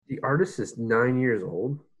artist is 9 years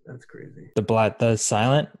old. That's crazy. The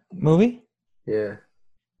silent movie? Yeah,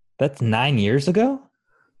 That's 9 years ago?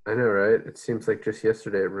 I know, right? It seems like just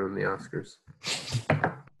yesterday it ruined the Oscars.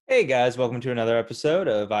 Hey guys, welcome to another episode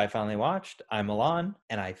of I Finally Watched. I'm Milan,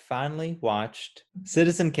 and I finally watched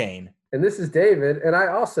Citizen Kane. And this is David, and I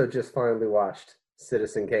also just finally watched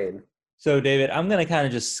Citizen Kane. So, David, I'm going to kind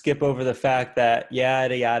of just skip over the fact that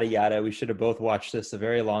yada, yada, yada. We should have both watched this a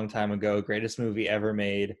very long time ago. Greatest movie ever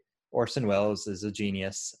made. Orson Welles is a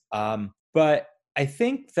genius. But I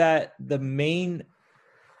think that the main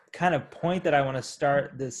kind of point that I want to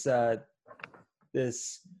start this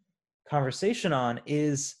conversation on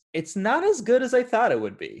is it's not as good as I thought it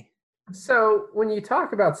would be. So when you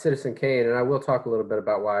talk about Citizen Kane, and I will talk a little bit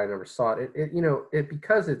about why I never saw it,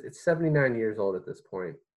 because it's 79 years old at this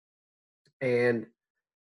point. And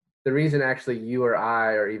the reason actually you or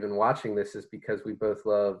I are even watching this is because we both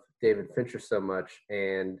love David Fincher so much,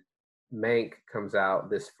 and Mank comes out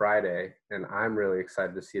this Friday, and I'm really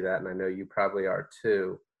excited to see that, and I know you probably are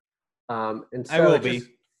too. And so I will be.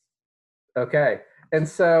 Okay. And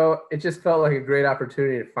so it just felt like a great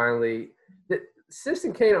opportunity to finally.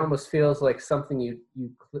 Citizen Kane almost feels like something you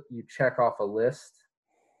check off a list.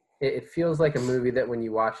 It feels like a movie that when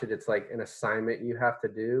you watch it, it's like an assignment you have to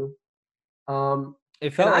do.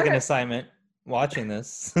 It felt like an assignment watching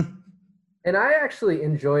this. And I actually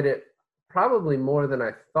enjoyed it probably more than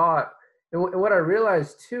I thought. And what I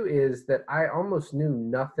realized too is that I almost knew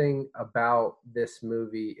nothing about this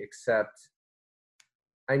movie except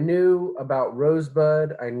I knew about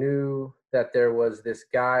Rosebud. I knew that there was this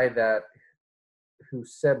guy who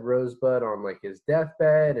said Rosebud on like his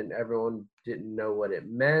deathbed, and everyone didn't know what it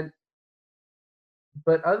meant.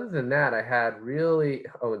 But other than that, I had really,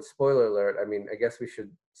 and spoiler alert, I mean, I guess we should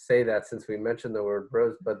say that since we mentioned the word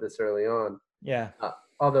Rosebud this early on. Yeah.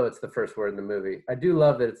 Although it's the first word in the movie. I do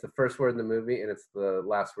love that it's the first word in the movie and it's the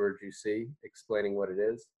last word you see explaining what it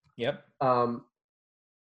is. Yep.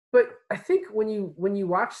 But I think when you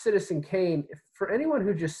watch Citizen Kane, for anyone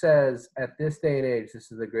who just says at this day and age,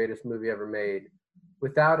 this is the greatest movie ever made,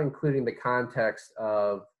 without including the context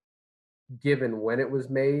of given when it was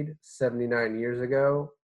made 79 years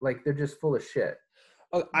ago, like they're just full of shit.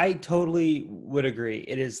 Oh, I totally would agree.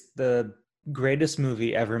 It is the greatest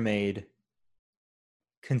movie ever made,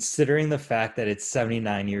 considering the fact that it's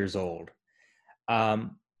 79 years old.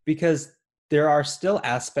 Because there are still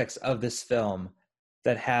aspects of this film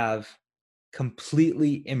that have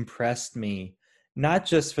completely impressed me, not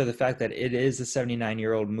just for the fact that it is a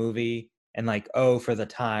 79-year-old movie and like, oh, for the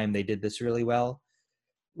time they did this really well.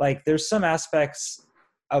 Like there's some aspects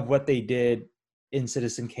of what they did in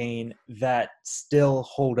Citizen Kane that still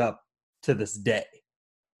hold up to this day.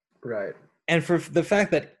 Right. And for the fact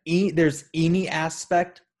that there's any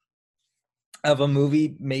aspect of a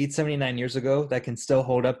movie made 79 years ago that can still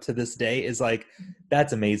hold up to this day is like,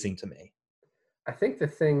 that's amazing to me. I think the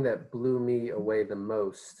thing that blew me away the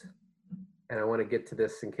most, and I want to get to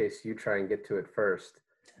this in case you try and get to it first,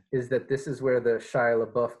 is that this is where the Shia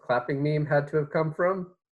LaBeouf clapping meme had to have come from.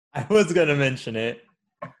 I was going to mention it.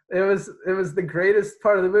 It was the greatest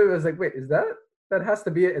part of the movie. I was like, wait, is that has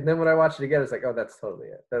to be it? And then when I watched it again, it's like, oh, that's totally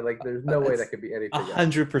it. That, like, there's no way that could be anything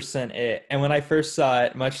 100% it. And when I first saw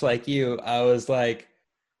it, much like you, I was like,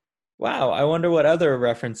 wow, I wonder what other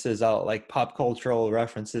references like pop cultural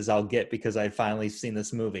references I'll get because I'd finally seen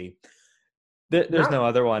this movie. There's no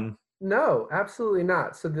other one. No, absolutely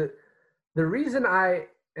not. So the reason I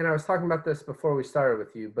was talking about this before we started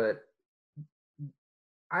with you, but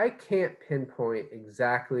I can't pinpoint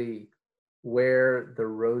exactly where the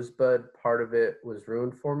Rosebud part of it was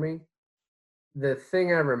ruined for me. The thing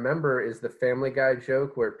I remember is the Family Guy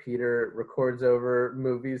joke where Peter records over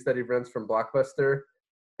movies that he rents from Blockbuster,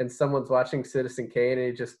 and someone's watching Citizen Kane,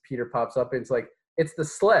 and Peter pops up, and it's like, it's the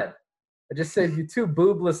sled. I just saved you 2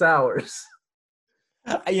 boobless hours.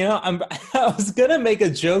 I was going to make a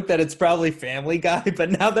joke that it's probably Family Guy, but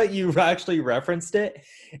now that you actually referenced it,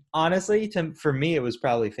 honestly, for me, it was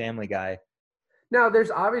probably Family Guy. Now, there's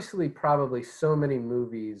obviously probably so many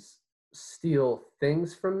movies steal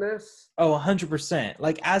things from this. Oh, 100%.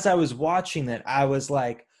 Like, as I was watching that, I was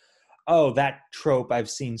like, oh, that trope I've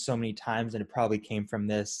seen so many times, and it probably came from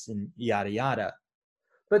this, and yada, yada.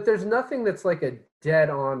 But there's nothing that's like a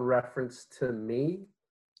dead-on reference to me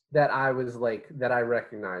that I was like, that I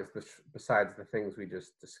recognized besides the things we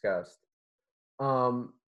just discussed.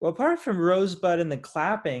 Well, apart from Rosebud and the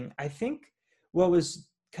clapping, I think what was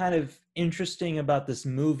kind of interesting about this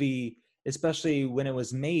movie, especially when it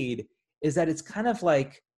was made, is that it's kind of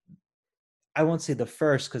like, I won't say the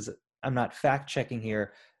first because I'm not fact checking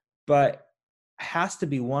here, but has to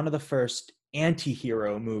be one of the first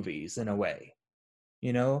anti-hero movies in a way,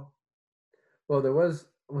 you know? Well, there was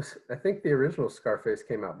I think the original Scarface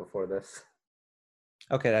came out before this.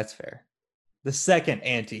 Okay, that's fair. The second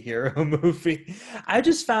anti-hero movie. I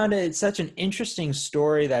just found it such an interesting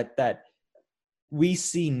story that we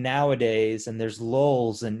see nowadays, and there's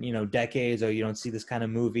lulls and, you know, decades, or you don't see this kind of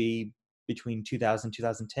movie between 2000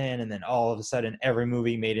 2010, and then all of a sudden every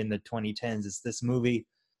movie made in the 2010s is this movie.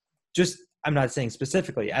 Just, I'm not saying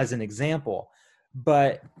specifically as an example,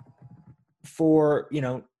 but for, you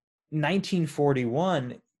know,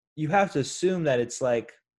 1941, you have to assume that it's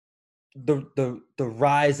like the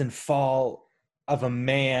rise and fall of a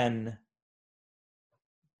man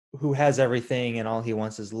who has everything and all he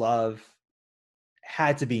wants is love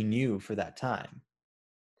had to be new for that time.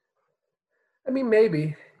 I mean,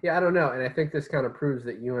 maybe. Yeah, I don't know. And I think this kind of proves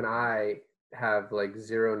that you and I have like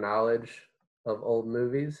zero knowledge of old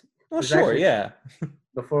movies. Well, There's sure, actually, yeah.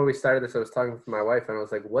 before we started this, I was talking with my wife and I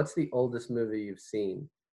was like, what's the oldest movie you've seen?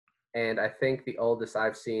 And I think the oldest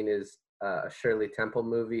I've seen is a Shirley Temple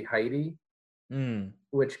movie, Heidi, Mm,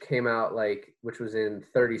 which was in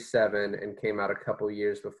 37 and came out a couple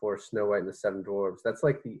years before Snow White and the Seven Dwarfs. That's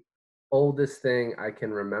like the oldest thing I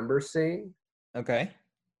can remember seeing. okay.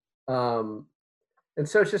 Um, and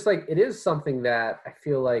so it's just like, it is something that I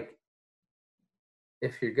feel like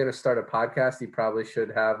if you're going to start a podcast, you probably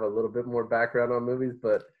should have a little bit more background on movies,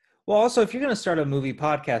 but Well, also, if you're going to start a movie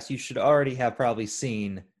podcast, you should already have probably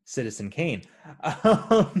seen Citizen Kane,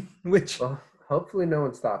 which well, hopefully no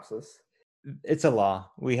one stops us. it's a law.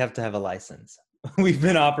 We have to have a license. We've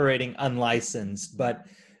been operating unlicensed, but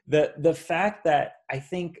the fact that I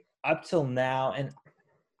think up till now, and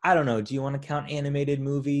I don't know, do you want to count animated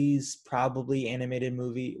movies? Probably animated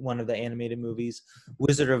movie, one of the animated movies.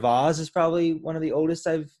 Wizard of Oz is probably one of the oldest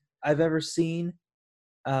I've ever seen.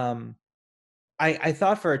 Um, I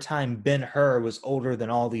thought for a time Ben-Hur was older than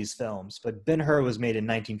all these films, but Ben-Hur was made in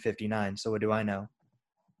 1959. So what do I know?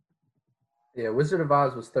 Yeah, Wizard of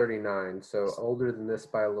Oz was 39, so older than this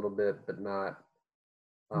by a little bit, but not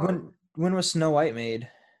When um, when was Snow White made?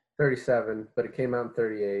 37, but it came out in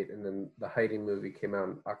 38, and then the Heidi movie came out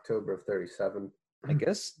in October of 37. I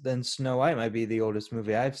guess then Snow White might be the oldest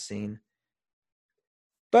movie I've seen.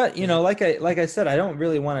 But you Is know, it? like I said, I don't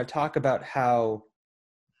really want to talk about how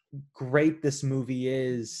great this movie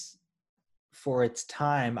is for its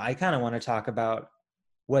time. I kind of want to talk about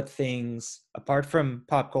what things, apart from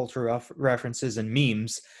pop culture references and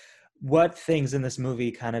memes, what things in this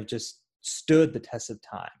movie kind of just stood the test of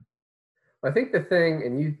time. I think the thing,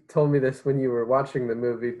 and you told me this when you were watching the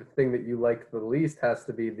movie, the thing that you liked the least has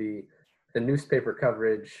to be the newspaper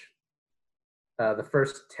coverage, the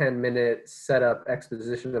first 10-minute setup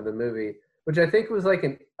exposition of the movie, which I think was like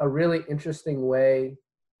a really interesting way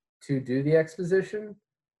to do the exposition.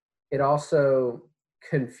 It also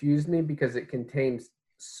confused me because it contains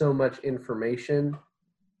so much information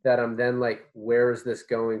that I'm then like, where is this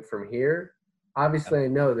going from here? Obviously, I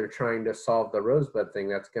know they're trying to solve the Rosebud thing.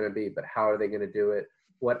 That's going to be, but how are they going to do it?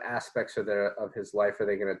 What aspects are there of his life are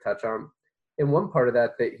they going to touch on? In one part of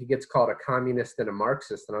that he gets called a communist and a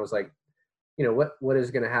Marxist, and I was like, what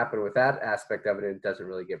is going to happen with that aspect of it? It doesn't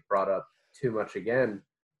really get brought up too much again.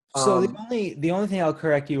 So Um, the only thing I'll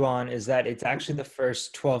correct you on is that it's actually the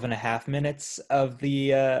first 12 and a half minutes of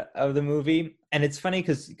the movie. And it's funny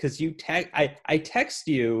because I text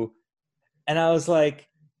you and I was like,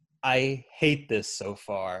 I hate this so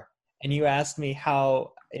far. And you asked me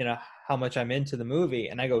how, you know, how much I'm into the movie,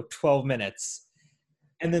 and I go 12 minutes.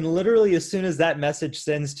 And then literally as soon as that message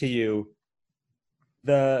sends to you,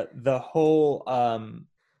 the whole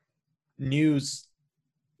news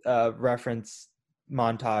reference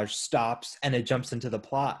montage stops and it jumps into the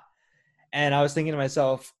plot. And I was thinking to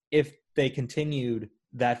myself, if they continued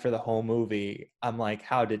that for the whole movie, I'm like,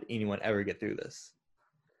 how did anyone ever get through this?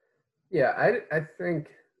 yeah, I think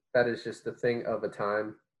that is just a thing of a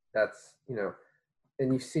time. That's,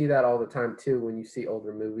 and you see that all the time too when you see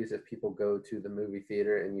older movies. If people go to the movie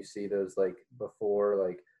theater and you see those like before,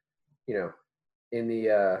 like, you know, in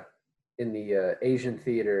the Asian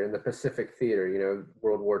theater, in the Pacific theater,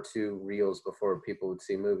 World War II reels before people would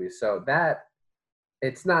see movies. So that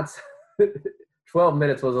it's not 12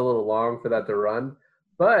 minutes was a little long for that to run,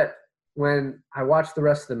 but when I watched the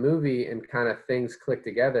rest of the movie and kind of things click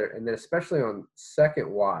together, and then especially on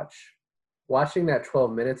second watch, watching that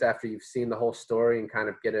 12 minutes after you've seen the whole story and kind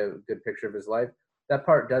of get a good picture of his life, that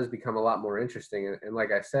part does become a lot more interesting. And like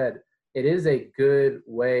I said, it is a good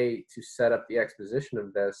way to set up the exposition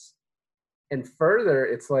of this. And further,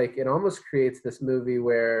 it's like it almost creates this movie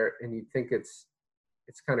where, and you think it's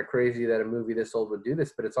kind of crazy that a movie this old would do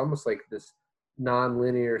this, but it's almost like this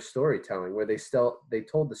non-linear storytelling where they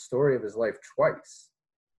told the story of his life twice.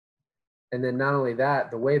 And then not only that,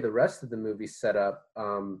 the way the rest of the movie's set up,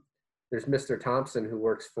 there's Mr. Thompson who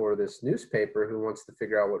works for this newspaper who wants to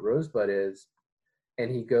figure out what Rosebud is, and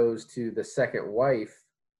he goes to the second wife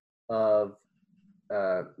of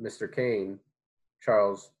Mr. Kane,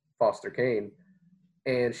 Charles Foster Kane,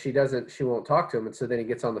 and she won't talk to him. And so then he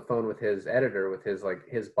gets on the phone with his editor, with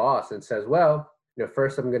his boss, and says, well,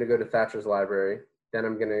 first I'm going to go to Thatcher's library, then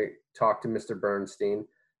I'm going to talk to Mr. Bernstein,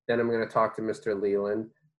 then I'm going to talk to Mr. Leland,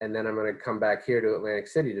 and then I'm going to come back here to Atlantic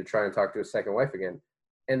City to try and talk to his second wife again.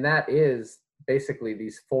 And that is basically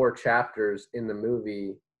these 4 chapters in the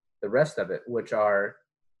movie, the rest of it, which are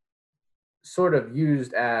sort of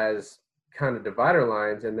used as kind of divider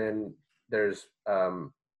lines. And then there's,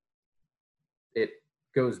 it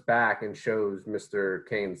goes back and shows Mr.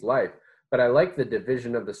 Kane's life. But I like the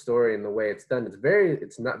division of the story and the way it's done.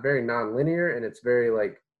 It's not very nonlinear, and it's very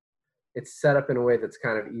it's set up in a way that's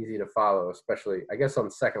kind of easy to follow, especially, I guess on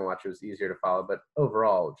the second watch it was easier to follow, but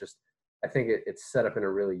overall, I think it's set up in a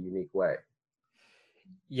really unique way.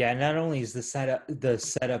 Yeah, not only is the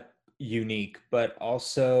setup unique, but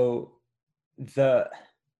also it's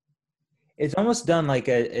almost done like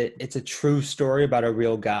it's a true story about a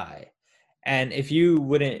real guy. And if you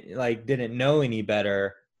didn't know any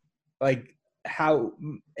better, how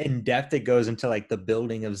in depth it goes into the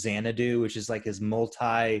building of Xanadu, which is his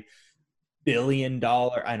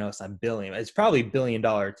multi-billion-dollar, I know it's not billion, it's probably $1 billion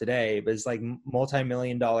today, but it's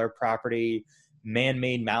multi-million-dollar property,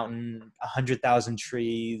 man-made mountain, 100,000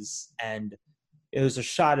 trees. And it was a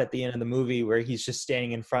shot at the end of the movie where he's just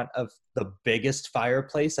standing in front of the biggest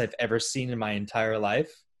fireplace I've ever seen in my entire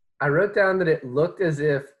life. I wrote down that it looked as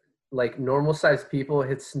if normal sized people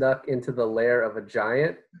had snuck into the lair of a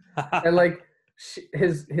giant. And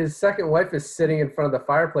his second wife is sitting in front of the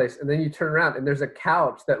fireplace, and then you turn around and there's a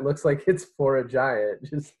couch that looks like it's for a giant,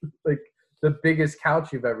 just the biggest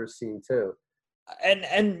couch you've ever seen too.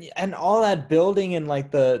 And all that building and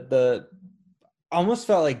the almost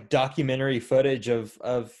felt like documentary footage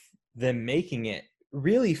of them making it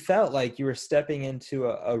really felt like you were stepping into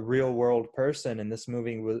a real world person, and this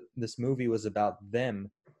movie was about them.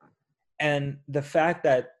 And the fact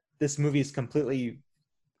that this movie is completely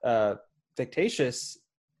fictitious,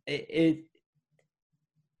 it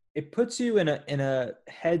puts you in a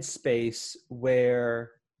headspace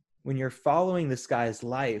where when you're following this guy's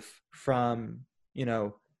life from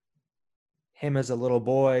him as a little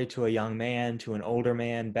boy to a young man to an older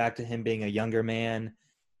man back to him being a younger man,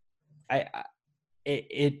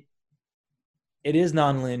 it is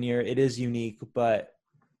nonlinear, it is unique, but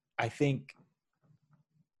I think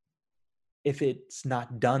if it's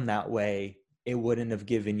not done that way, it wouldn't have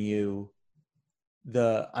given you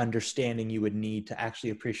the understanding you would need to actually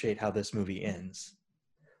appreciate how this movie ends.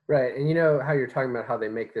 Right. And how you're talking about how they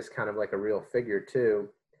make this kind of like a real figure too.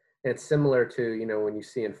 And it's similar to, when you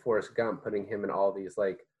see in Forrest Gump, putting him in all these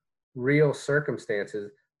real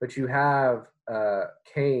circumstances, but you have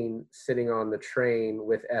Kane sitting on the train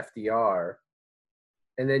with FDR.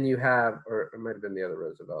 And then you have, or it might have been the other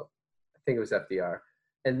Roosevelt. I think it was FDR.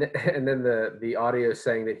 And then the audio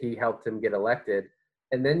saying that he helped him get elected.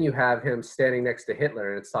 And then you have him standing next to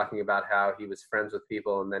Hitler, and it's talking about how he was friends with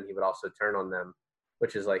people, and then he would also turn on them,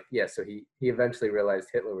 which is so he eventually realized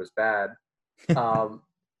Hitler was bad.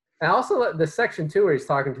 And also the section too, where he's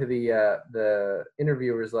talking to the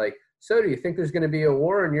interviewers, so do you think there's going to be a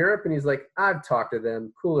war in Europe? And he's like, I've talked to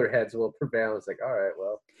them. Cooler heads will prevail. It's all right,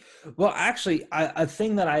 well. Well, actually, a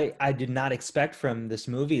thing that I did not expect from this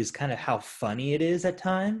movie is kind of how funny it is at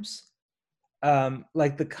times.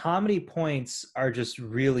 The comedy points are just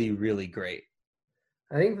really, really great.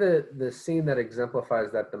 I think the scene that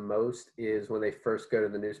exemplifies that the most is when they first go to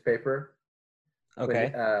the newspaper.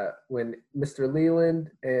 Okay. When Mr.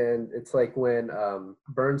 Leland, and it's when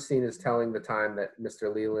Bernstein is telling the time that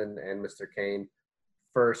Mr. Leland and Mr. Kane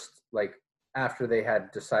first, after they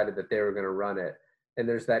had decided that they were going to run it. And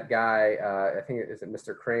there's that guy, I think is it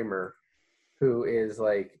Mr. Kramer, who is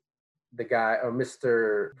the guy, or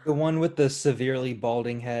Mr. The one with the severely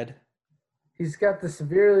balding head. He's got the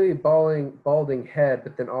severely balding head,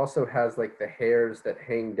 but then also has the hairs that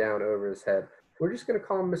hang down over his head. We're just going to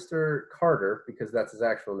call him Mr. Carter because that's his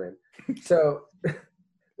actual name. So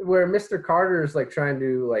where Mr. Carter is trying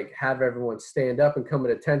to have everyone stand up and come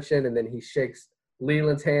at attention, and then he shakes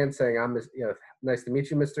Leland's hand saying, nice to meet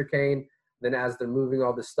you, Mr. Kane. Then as they're moving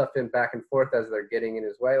all this stuff in back and forth as they're getting in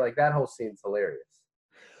his way, that whole scene's hilarious.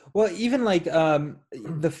 Well, even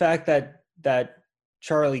the fact that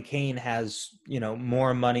Charlie Kane has,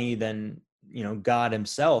 more money than, God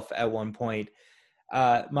himself at one point.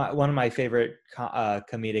 One of my favorite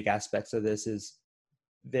comedic aspects of this is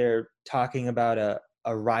they're talking about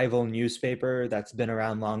a rival newspaper that's been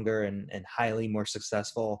around longer and highly more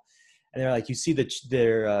successful. And they're like, you see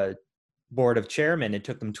their board of chairmen, it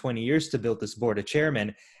took them 20 years to build this board of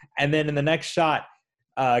chairmen. And then in the next shot,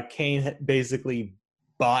 Kane basically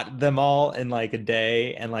bought them all in like a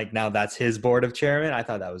day. And like, now that's his board of chairmen. I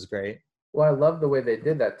thought that was great. Well, I love the way they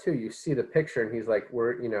did that too. You see the picture, and he's like,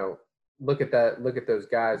 look at that, look at those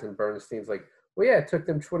guys." And Bernstein's like, "Well, yeah, it took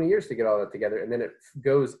them 20 years to get all that together." And then it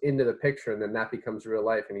goes into the picture, and then that becomes real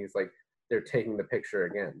life. And he's like, "They're taking the picture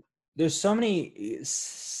again." There's so many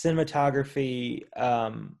cinematography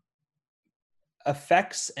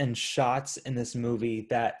effects and shots in this movie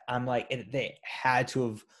that I'm like, they had to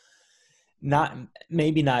have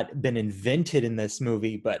maybe not been invented in this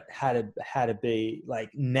movie, but had to be like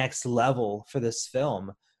next level for this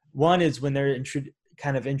film. One is when they're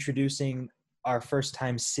kind of introducing our first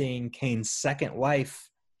time seeing Kane's second wife,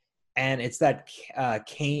 and it's that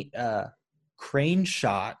crane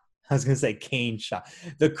shot. I was gonna say Kane shot.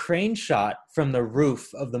 The crane shot from the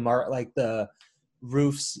roof of the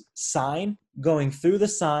roof's sign, going through the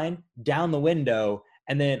sign, down the window,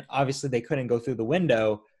 and then obviously they couldn't go through the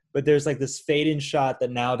window, but there's like this fade in shot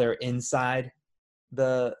that now they're inside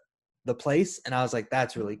the place, and I was like,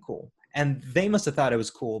 that's really cool. And they must have thought it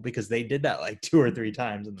was cool because they did that like 2 or 3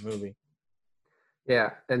 times in the movie.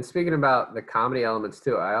 Yeah, and speaking about the comedy elements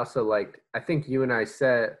too, I also liked, I think you and I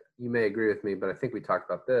said, you may agree with me, but I think we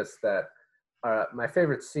talked about this, that my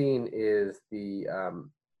favorite scene is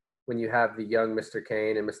when you have the young Mr.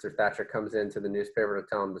 Kane and Mr. Thatcher comes into the newspaper to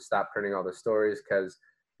tell him to stop printing all the stories because,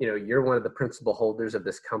 you're one of the principal holders of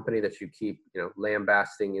this company that you keep,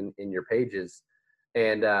 lambasting in your pages.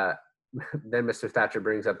 And then Mr. Thatcher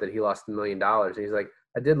brings up that he lost $1 million. And he's like,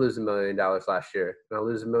 "I did lose $1 million last year, and I'll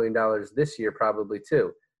lose $1 million this year probably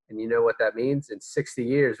too. And you know what that means? In 60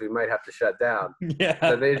 years, we might have to shut down." Yeah.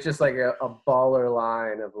 So it's just like a baller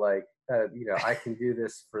line of like, I can do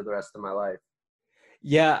this for the rest of my life.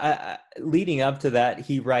 Yeah, leading up to that,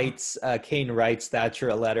 Kane writes Thatcher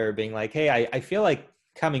a letter being like, "Hey, I feel like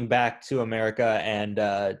coming back to America and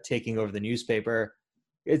taking over the newspaper.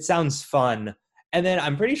 It sounds fun." And then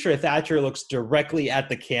I'm pretty sure Thatcher looks directly at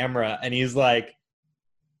the camera and he's like,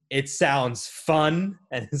 "It sounds fun."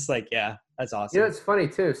 And it's like, yeah, that's awesome. It's funny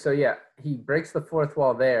too. So yeah, he breaks the fourth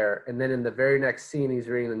wall there, and then in the very next scene, he's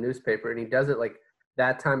reading the newspaper, and he does it like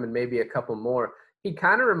that time and maybe a couple more. He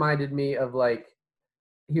kind of reminded me of like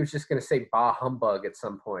he was just going to say "bah humbug" at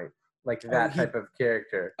some point, like that type of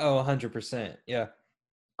character. Oh, 100%. Yeah.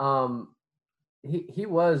 He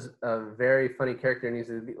was a very funny character, and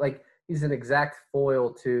he's an exact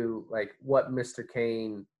foil to like what Mr.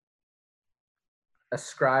 Kane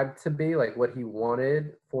ascribed to be, like what he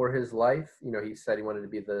wanted for his life. He said he wanted to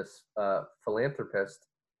be this philanthropist.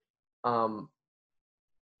 And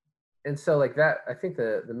so like that, I think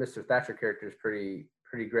the Mr. Thatcher character is pretty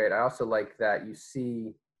great. I also like that you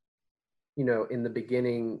see, in the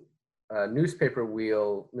beginning, newspaper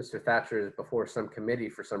wheel, Mr. Thatcher is before some committee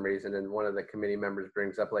for some reason, and one of the committee members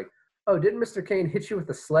brings up like, "Oh, didn't Mr. Kane hit you with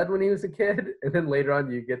a sled when he was a kid?" And then later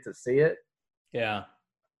on you get to see it. Yeah.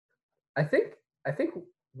 I think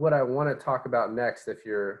what I want to talk about next, if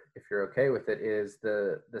you're okay with it, is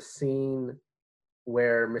the scene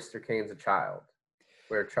where Mr. Kane's a child,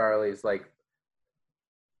 where Charlie's like,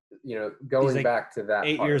 going like back to that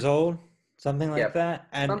 8 part. years old, something like that.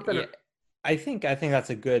 And something. I think that's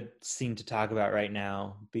a good scene to talk about right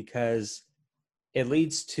now because it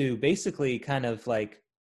leads to basically kind of like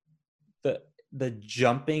the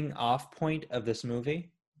jumping off point of this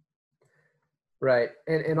movie. Right.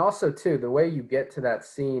 And also too, the way you get to that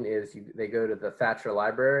scene is they go to the Thatcher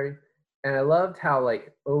Library, and I loved how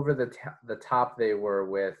like over the top they were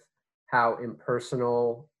with how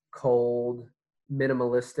impersonal, cold,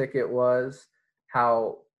 minimalistic it was,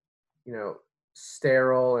 how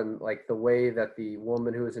sterile, and like the way that the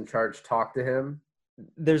woman who was in charge talked to him.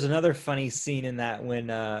 There's another funny scene in that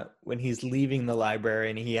when he's leaving the library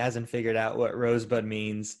and he hasn't figured out what Rosebud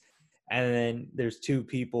means, and then there's 2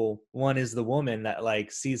 people. One is the woman that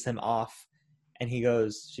like sees him off, and he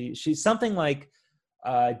goes, she's something like,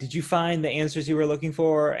 "Did you find the answers you were looking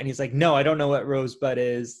for?" And he's like, "No, I don't know what Rosebud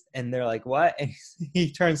is." And they're like, "What?" And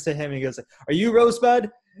he turns to him and he goes, "Are you Rosebud?"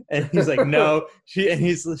 And he's like, "No."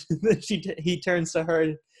 He turns to her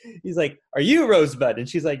and he's like, "Are you Rosebud?" And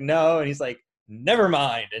she's like, "No." And he's like, "Never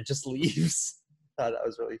mind," and just leaves. I thought that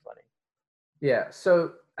was really funny. Yeah.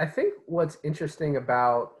 So I think what's interesting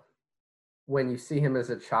about when you see him as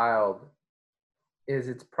a child is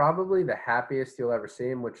it's probably the happiest you'll ever see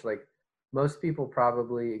him, which like most people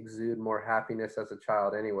probably exude more happiness as a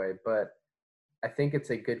child anyway, but I think it's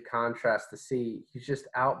a good contrast to see he's just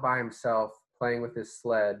out by himself playing with his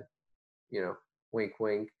sled, you know, wink,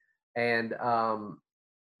 wink, and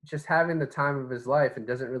just having the time of his life and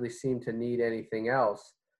doesn't really seem to need anything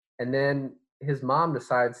else. And then his mom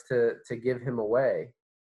decides to give him away.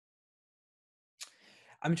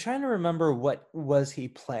 I'm trying to remember what was he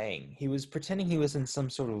playing. He was pretending he was in some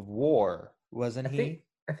sort of war, wasn't I think he?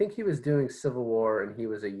 I think he was doing Civil War and he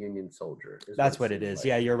was a Union soldier, is what That's it what it seemed is. like.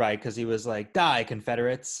 Yeah, you're right, because he was like, "Die,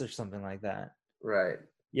 Confederates," or something like that. Right.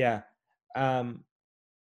 Yeah. Um,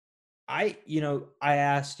 I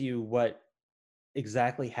asked you what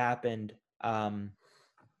exactly happened, and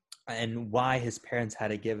why his parents had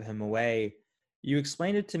to give him away. You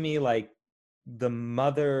explained it to me like the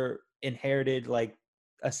mother inherited like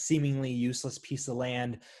a seemingly useless piece of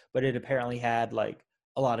land, but it apparently had like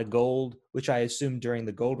a lot of gold, which I assumed during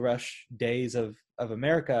the gold rush days of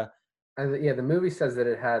America. And yeah, the movie says that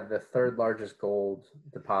it had the third largest gold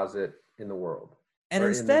deposit in the world And or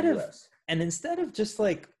in the instead of US. and instead of just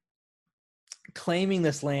like claiming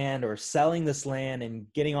this land or selling this land and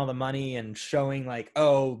getting all the money and showing like,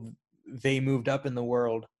 oh, they moved up in the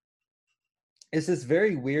world, it's this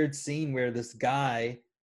very weird scene where this guy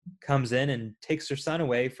comes in and takes her son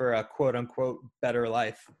away for a quote unquote better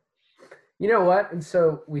life. You know what? And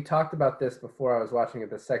so we talked about this before I was watching it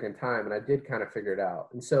the second time, and I did kind of figure it out.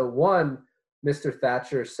 And so one, Mr.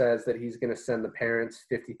 Thatcher says that he's going to send the parents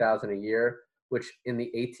 50,000 a year, which in the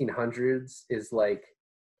 1800s is like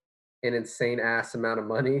an insane ass amount of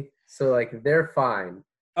money. So like they're fine.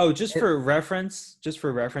 Oh, just for reference,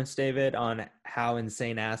 David, on how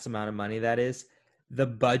insane ass amount of money that is. The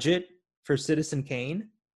budget for Citizen Kane,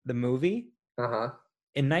 the movie, Uh huh.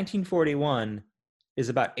 in 1941 is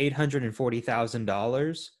about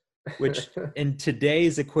 $840,000, which in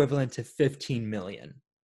today's equivalent to 15 million.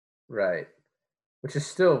 Right. Which is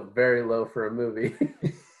still very low for a movie.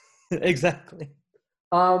 Exactly.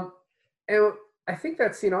 um, and I think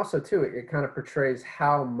that scene also too it kind of portrays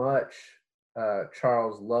how much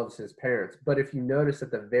Charles loves his parents. But if you notice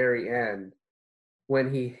at the very end,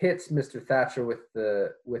 when he hits Mr. Thatcher with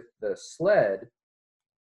the sled,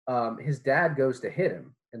 his dad goes to hit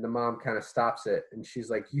him, and the mom kind of stops it, and she's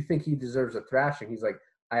like, "You think he deserves a thrashing?" He's like,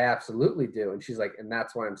 "I absolutely do," and she's like, "And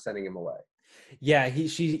that's why I'm sending him away." Yeah,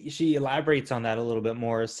 she elaborates on that a little bit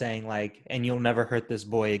more, saying like, "And you'll never hurt this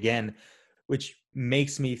boy again," which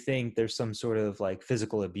makes me think there's some sort of like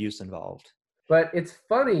physical abuse involved. But it's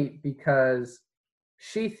funny because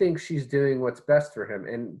she thinks she's doing what's best for him,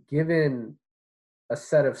 and given a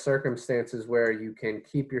set of circumstances where you can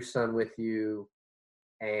keep your son with you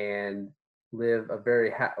and live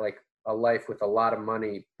a like a life with a lot of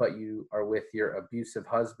money, but you are with your abusive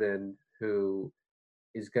husband who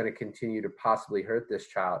is going to continue to possibly hurt this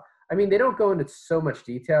child. I mean, they don't go into so much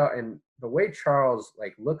detail, and the way Charles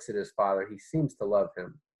like looks at his father, he seems to love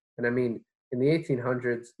him. And I mean, in the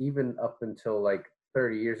 1800s, even up until like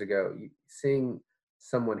 30 years ago, seeing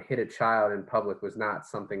someone hit a child in public was not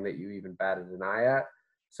something that you even batted an eye at.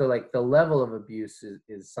 So like the level of abuse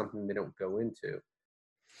is something they don't go into.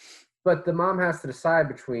 But the mom has to decide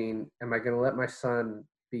between, am I going to let my son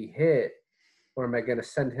be hit, or am I going to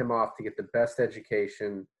send him off to get the best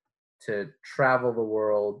education, to travel the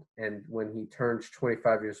world, and when he turns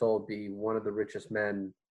 25 years old, be one of the richest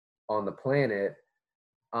men on the planet?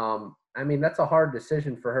 I mean, that's a hard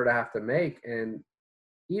decision for her to have to make. And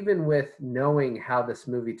even with knowing how this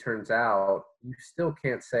movie turns out, you still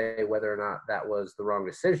can't say whether or not that was the wrong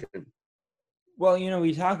decision. Well,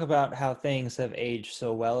 we talk about how things have aged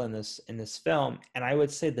so well in this film, and I would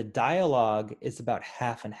say the dialogue is about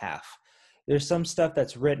half and half. There's some stuff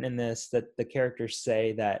that's written in this that the characters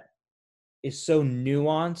say that is so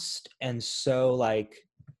nuanced and so like,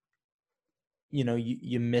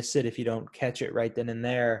 you miss it if you don't catch it right then and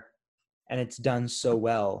there, and it's done so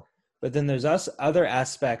well. But then there's us other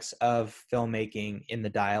aspects of filmmaking in the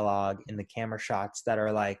dialogue, in the camera shots that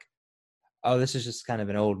are like, oh, this is just kind of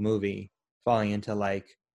an old movie falling into like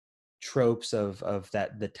tropes of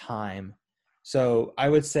that the time. So I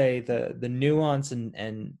would say the nuance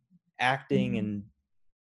and acting and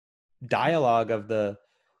dialogue of the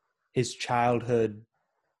his childhood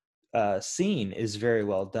scene is very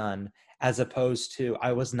well done, as opposed to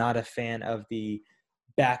I was not a fan of the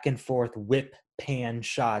back and forth whip pan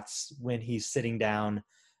shots when he's sitting down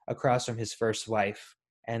across from his first wife,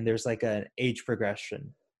 and there's like an age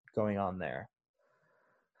progression going on there.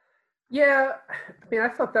 Yeah, I mean, I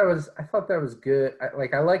thought that was good.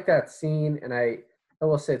 I like that scene, and I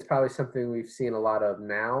will say it's probably something we've seen a lot of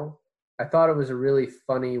now. I thought it was a really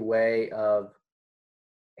funny way of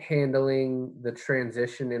handling the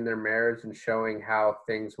transition in their marriage and showing how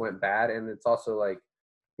things went bad. And it's also like,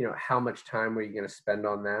 how much time were you going to spend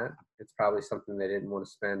on that? It's probably something they didn't want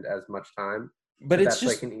to spend as much time, But but it's that's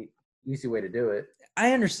like just, an easy way to do it.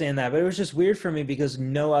 I understand that, but it was just weird for me because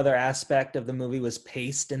no other aspect of the movie was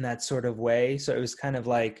paced in that sort of way. So it was kind of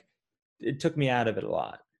like, it took me out of it a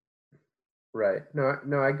lot. Right. No,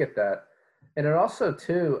 no, I get that. And it also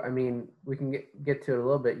too, I mean, we can get to it a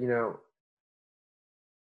little bit,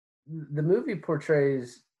 the movie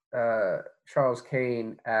portrays Charles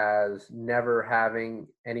Kane as never having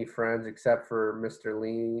any friends except for Mr.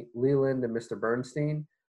 Leland and Mr. Bernstein.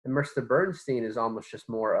 And Mr. Bernstein is almost just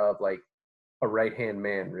more of like a right hand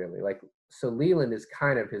man, really. Like, so Leland is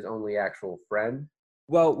kind of his only actual friend.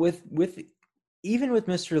 Well, with even with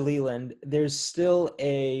Mr. Leland, there's still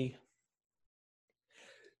a,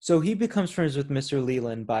 so he becomes friends with Mr.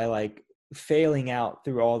 Leland by like failing out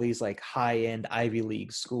through all these like high-end Ivy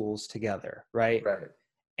League schools together, right? Right.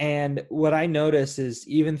 And what I noticed is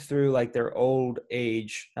even through like their old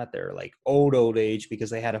age, not their like old age, because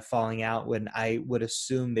they had a falling out when I would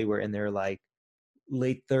assume they were in their like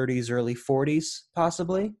late 30s, early 40s,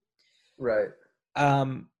 possibly. Right.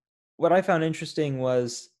 Um, what I found interesting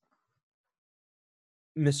was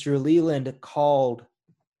Mr. Leland called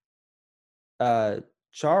uh,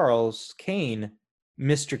 Charles Kane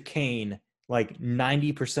Mr. Kane like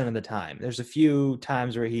 90% of the time. There's a few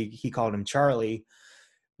times where he called him Charlie,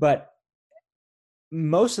 but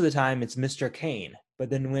most of the time it's Mr. Kane. But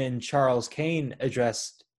then when Charles Kane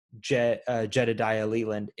addressed Jedediah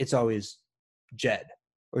Leland, it's always Jed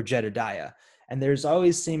or Jedediah. And there's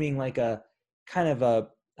always seeming like a kind of a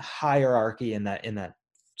hierarchy in that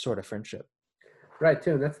sort of friendship. Right,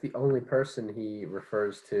 too. And that's the only person he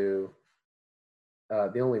refers to.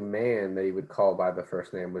 The only man that he would call by the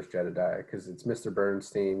first name was Jedediah, because it's Mr.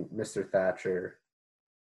 Bernstein, Mr. Thatcher.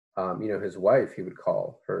 His wife, he would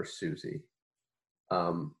call her Susie.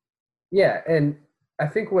 Yeah, and I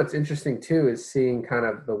think what's interesting too is seeing kind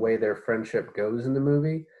of the way their friendship goes in the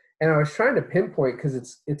movie. And I was trying to pinpoint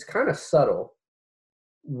because it's kind of subtle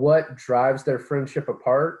what drives their friendship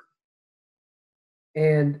apart.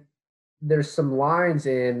 And there's some lines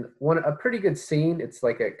in a pretty good scene. It's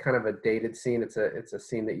like a kind of a dated scene. It's a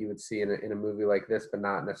scene that you would see in a movie like this, but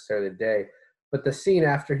not necessarily today. But the scene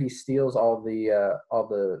after he steals all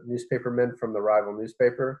the newspapermen from the rival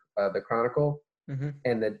newspaper, the Chronicle, Mm-hmm.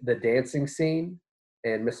 and the dancing scene,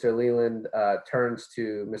 and Mr. Leland turns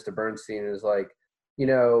to Mr. Bernstein and is like,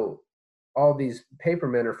 all these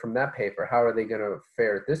papermen are from that paper. How are they going to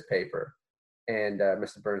fare at this paper? And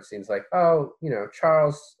Mr. Bernstein's like, oh,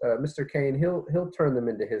 Charles, Mr. Kane, he'll turn them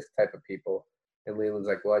into his type of people. And Leland's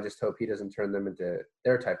like, well, I just hope he doesn't turn them into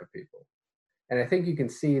their type of people. And I think you can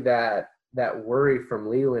see that worry from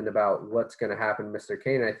Leland about what's going to happen to Mr.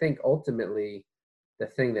 Kane. I think ultimately the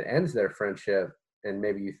thing that ends their friendship, and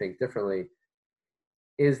maybe you think differently,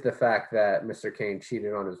 is the fact that Mr. Kane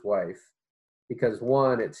cheated on his wife. Because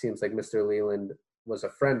one, it seems like Mr. Leland was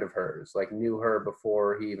a friend of hers, like knew her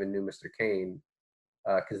before he even knew Mr. Kane,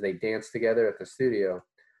 because they danced together at the studio.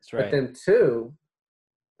 That's right. But then two,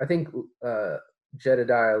 I think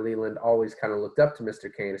Jedediah Leland always kind of looked up to Mr.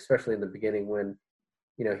 Kane, especially in the beginning when,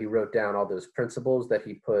 he wrote down all those principles that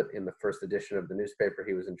he put in the first edition of the newspaper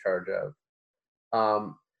he was in charge of.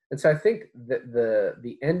 And so I think that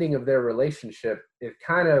the ending of their relationship, it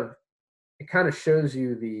kind of shows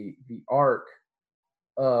you the arc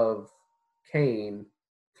of Kane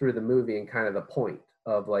through the movie and kind of the point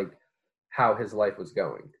of like how his life was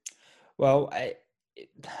going. Well,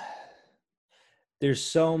 there's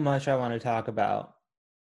so much I want to talk about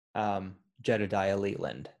Jedediah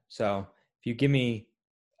Leland. So if you give me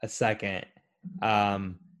a second,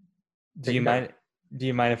 do you mind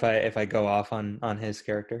if I go off on his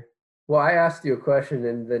character? Well, I asked you a question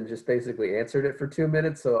and then just basically answered it for 2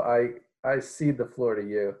 minutes, so I cede the floor to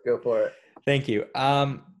you. Go for it. Thank you.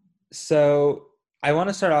 So I want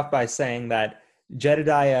to start off by saying that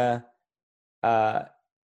Jedediah,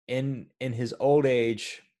 in his old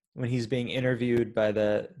age, when he's being interviewed by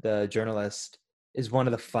the journalist, is one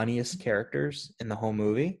of the funniest characters in the whole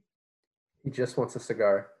movie. He just wants a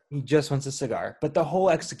cigar. He just wants a cigar. But the whole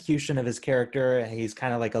execution of his character, he's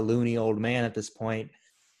kind of like a loony old man at this point,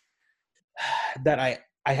 that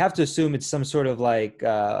I have to assume it's some sort of like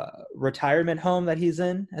retirement home that he's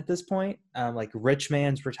in at this point, like rich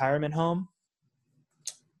man's retirement home,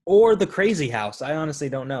 or the crazy house. I honestly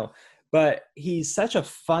don't know. But he's such a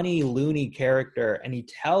funny, loony character, and he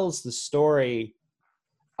tells the story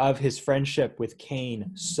of his friendship with Kane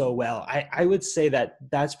so well. I would say that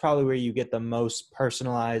that's probably where you get the most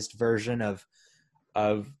personalized version of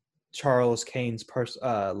Charles Kane's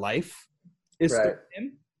life is through Right.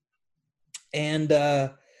 him. And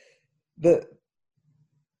the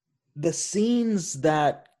the scenes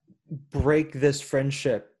that break this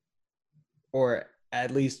friendship, or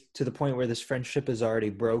at least to the point where this friendship is already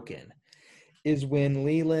broken, is when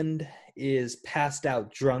Leland is passed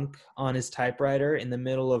out drunk on his typewriter in the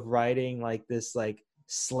middle of writing like this like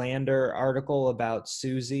slander article about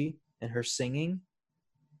Susie and her singing.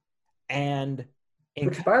 And in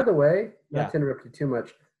Which, by the way, not yeah. to interrupt you too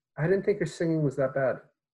much, I didn't think her singing was that bad.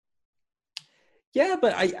 Yeah,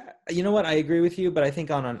 but you know what? I agree with you, but I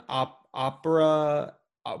think on an opera,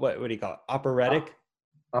 what do you call it? Op- operatic.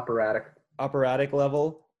 Operatic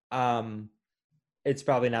level, it's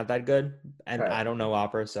probably not that good. And Okay. I don't know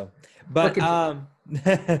opera, so, But but,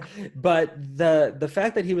 continue. but the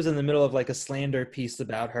fact that he was in the middle of like a slander piece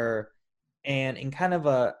about her and in kind of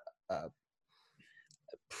a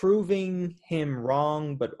proving him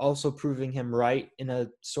wrong, but also proving him right in a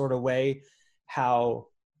sort of way, how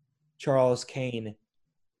Charles Kane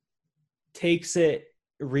takes it,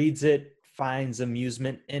 reads it, finds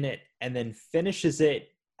amusement in it, and then finishes it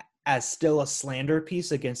as still a slander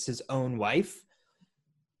piece against his own wife,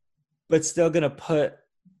 but still going to put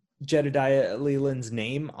Jedediah Leland's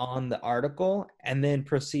name on the article and then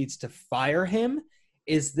proceeds to fire him,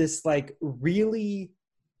 is this like really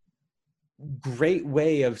great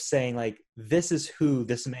way of saying like this is who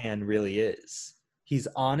this man really is. He's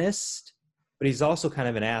honest, but he's also kind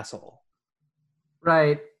of an asshole.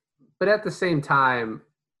 Right. But at the same time,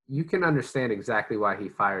 you can understand exactly why he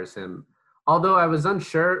fires him. Although I was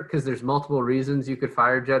unsure because there's multiple reasons you could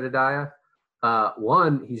fire Jedediah.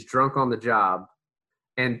 One, he's drunk on the job.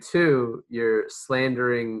 And two, you're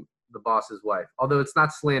slandering the boss's wife. Although it's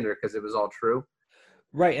not slander because it was all true.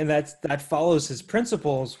 Right, and that follows his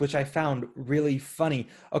principles, which I found really funny.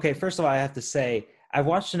 Okay, first of all, I have to say I've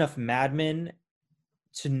watched enough Mad Men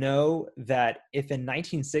to know that if in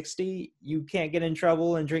 1960 you can't get in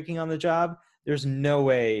trouble and drinking on the job, there's no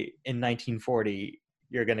way in 1940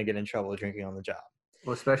 you're going to get in trouble drinking on the job.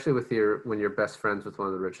 Well, especially with your when you're best friends with one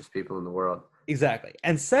of the richest people in the world. Exactly.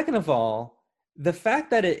 And second of all, the fact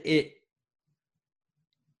that it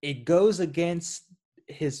goes against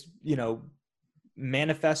his,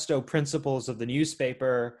 manifesto principles of the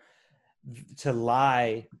newspaper to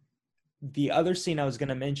lie. The other scene I was going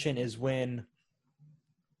to mention is when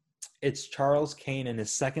it's Charles Kane and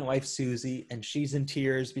his second wife Susie, and she's in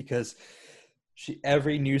tears because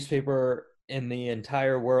every newspaper in the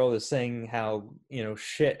entire world is saying how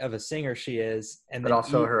shit of a singer she is, and But then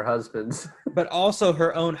also her husband's. but also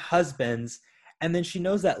her own husband's, and then she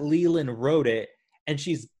knows that Leland wrote it, and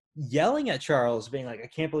she's yelling at Charles, being like, "I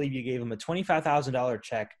can't believe you gave him a $25,000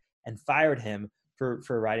 check and fired him for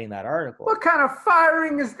writing that article." What kind of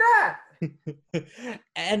firing is that?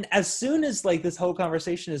 And as soon as like this whole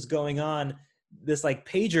conversation is going on, this like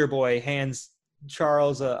pager boy hands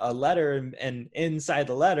Charles a letter, and inside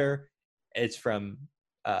the letter, it's from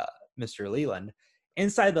Mr. Leland.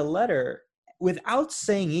 Inside the letter, without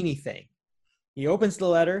saying anything, he opens the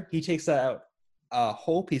letter, he takes out a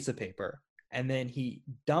whole piece of paper, and then he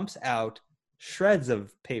dumps out shreds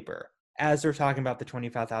of paper as they're talking about the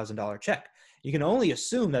 $25,000 check. You can only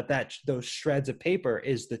assume that those shreds of paper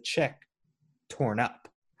is the check torn up.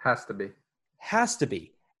 Has to be. Has to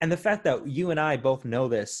be. And the fact that you and I both know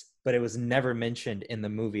this, but it was never mentioned in the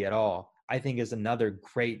movie at all, I think is another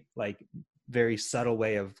great, like, very subtle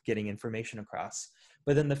way of getting information across.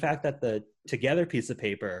 But then the fact that the together piece of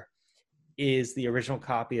paper is the original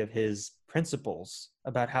copy of his principles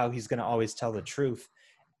about how he's going to always tell the truth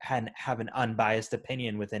and have an unbiased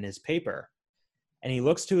opinion within his paper. And he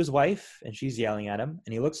looks to his wife and she's yelling at him,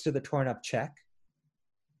 and he looks to the torn up check,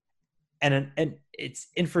 and it's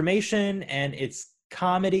information and it's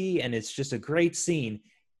comedy and it's just a great scene.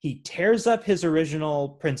 He tears up his original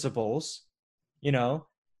principles, and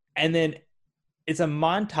then it's a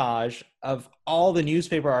montage of all the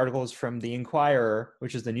newspaper articles from the Inquirer,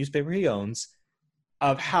 which is the newspaper he owns,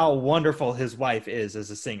 of how wonderful his wife is as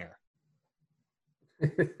a singer.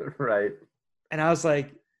 Right. And I was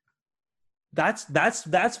like, that's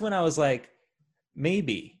when I was like,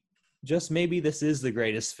 maybe, just maybe this is the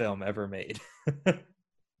greatest film ever made.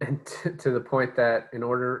 And to the point that in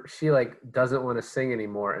order, she like doesn't want to sing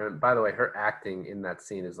anymore. And by the way, her acting in that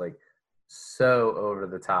scene is like so over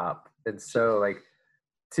the top. And so like,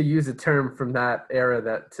 to use a term from that era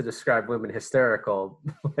that to describe women, hysterical,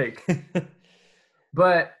 like,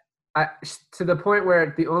 but to the point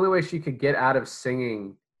where the only way she could get out of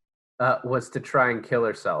singing was to try and kill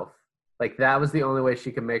herself. Like that was the only way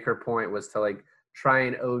she could make her point, was to like try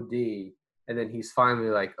and OD. And then he's finally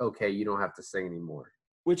like, okay, you don't have to sing anymore.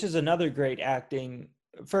 which is another great acting.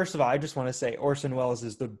 First of all, I just want to say Orson Welles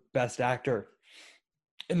is the best actor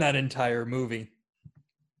in that entire movie.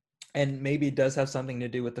 And maybe it does have something to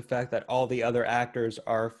do with the fact that all the other actors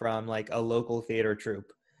are from like a local theater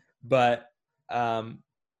troupe. But um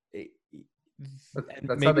That's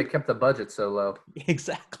how they maybe kept the budget so low.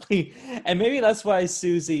 exactly. And maybe that's why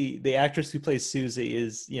Susie, the actress who plays Susie,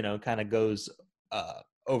 is, kind of goes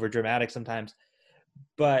over dramatic sometimes.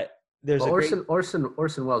 But there's Well, a great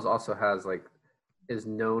Orson Welles also has like is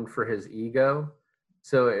known for his ego,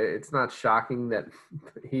 so it's not shocking that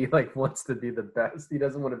he like wants to be the best. He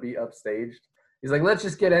doesn't want to be upstaged. He's like, let's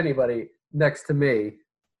just get anybody next to me.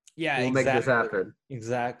 Yeah, We'll make this exactly. happen.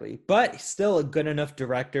 Exactly. But still a good enough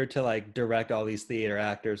director to like direct all these theater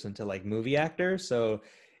actors into like movie actors. So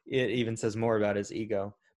it even says more about his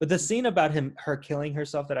ego. But the scene about her killing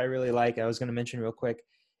herself that I really like, I was going to mention real quick,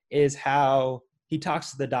 is how he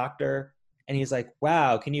talks to the doctor and he's like,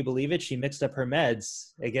 wow, can you believe it? She mixed up her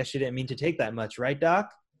meds. I guess she didn't mean to take that much, right,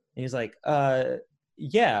 doc? And he's like,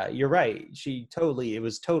 yeah, you're right. It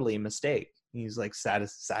was totally a mistake. He's like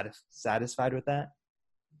satisfied with that.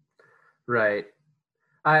 Right.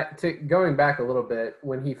 Going back a little bit,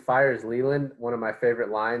 when he fires Leland, one of my favorite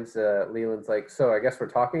lines, Leland's like, so I guess we're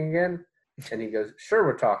talking again? And he goes, sure,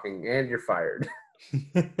 we're talking, and you're fired.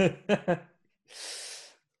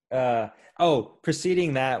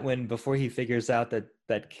 Preceding that, before he figures out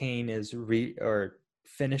that Kane is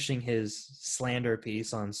finishing his slander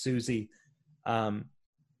piece on Susie,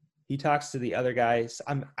 he talks to the other guys.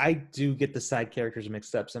 I do get the side characters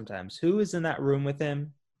mixed up sometimes. Who is in that room with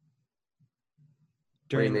him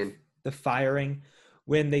during the firing?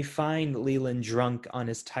 When they find Leland drunk on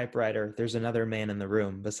his typewriter, there's another man in the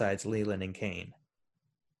room besides Leland and Kane.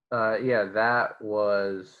 Yeah, that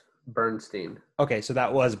was Bernstein. Okay, so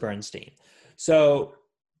that was Bernstein. So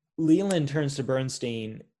Leland turns to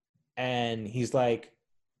Bernstein and he's like,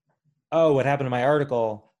 oh, what happened to my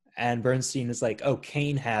article? And Bernstein is like, oh,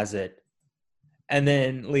 Kane has it. And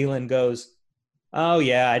then Leland goes, oh,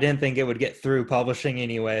 yeah, I didn't think it would get through publishing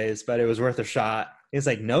anyways, but it was worth a shot. He's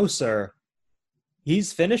like, no, sir.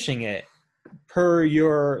 He's finishing it per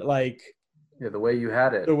your, like... Yeah, the way you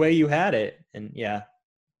had it. The way you had it. And, yeah.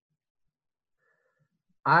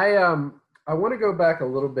 I want to go back a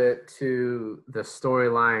little bit to the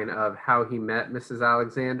storyline of how he met Mrs.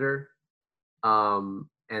 Alexander, and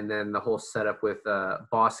then the whole setup with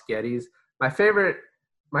Boss Geddes. My favorite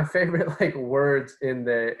like words in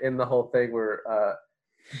the whole thing were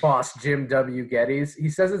Boss Jim W. Geddes. He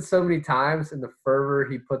says it so many times, and the fervor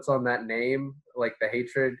he puts on that name, like the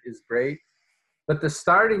hatred, is great. But the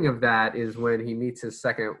starting of that is when he meets his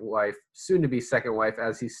second wife, soon to be second wife,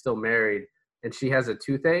 as he's still married, and she has a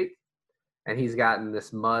toothache, and he's gotten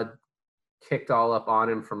this mud kicked all up on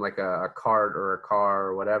him from like a cart or a car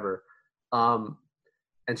or whatever.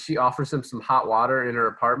 And she offers him some hot water in her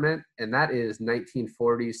apartment, and that is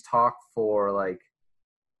 1940s talk for like,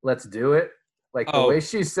 let's do it. Like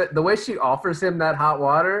the way she offers him that hot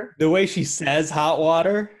water. The way she says hot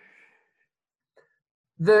water.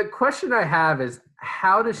 The question I have is,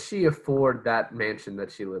 how does she afford that mansion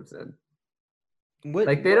that she lives in?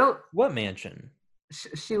 What mansion?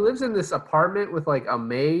 She lives in this apartment with like a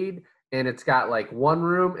maid, and it's got like one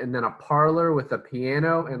room and then a parlor with a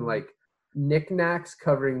piano and like knickknacks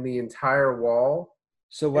covering the entire wall.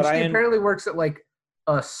 So she apparently works at like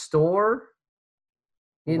a store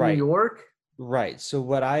in New York. Right. So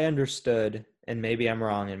what I understood, and maybe I'm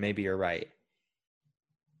wrong and maybe you're right,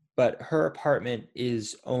 but her apartment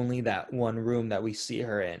is only that one room that we see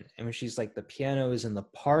her in. And when she's like, the piano is in the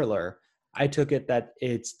parlor, I took it that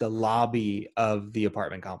it's the lobby of the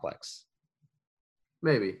apartment complex.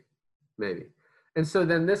 Maybe. And so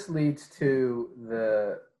then this leads to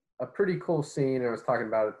a pretty cool scene. I was talking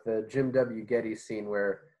about it, the Jim W. Geddes scene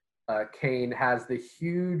where Kane has the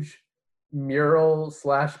huge mural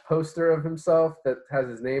 / poster of himself that has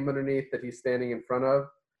his name underneath that he's standing in front of.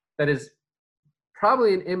 That is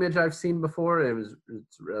probably an image I've seen before. It's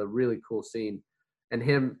a really cool scene. And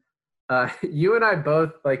him, you and I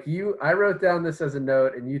both, like I wrote down this as a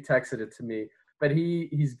note and you texted it to me, but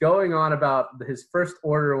he's going on about his first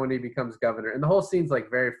order when he becomes governor. And the whole scene's like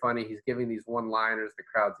very funny. He's giving these one-liners, the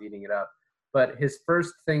crowd's eating it up. But his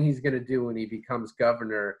first thing he's going to do when he becomes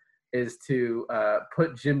governor is to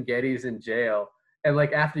put Jim Geddes in jail. And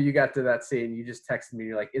like after you got to that scene, you just texted me,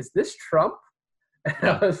 you're like, is this Trump? And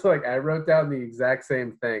yeah. I was like, I wrote down the exact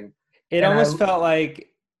same thing. It almost felt like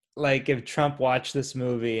if Trump watched this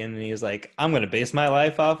movie and he's like, I'm going to base my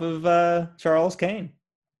life off of Charles Kane.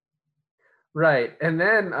 Right. And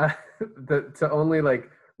then to only like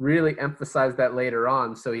really emphasize that later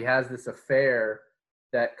on. So he has this affair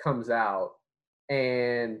that comes out,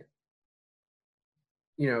 and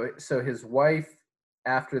so his wife,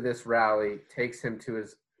 after this rally, takes him to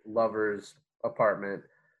his lover's apartment.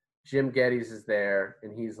 Jim Geddes is there,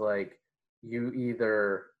 and he's like, "You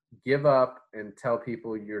either give up and tell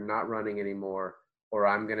people you're not running anymore, or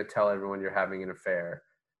I'm going to tell everyone you're having an affair."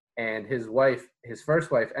 And his wife, his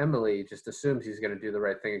first wife, Emily, just assumes he's going to do the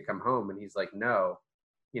right thing and come home. And he's like, "No,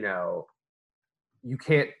 you know, you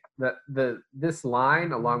can't." This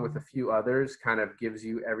line, along with a few others, kind of gives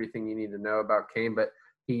you everything you need to know about Kane. But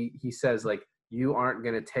he says, like, "You aren't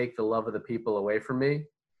going to take the love of the people away from me,"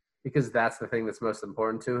 because that's the thing that's most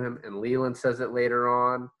important to him. And Leland says it later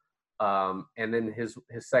on. And then his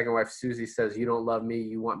second wife, Susie, says, "You don't love me.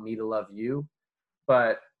 You want me to love you."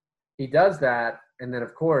 But he does that. And then,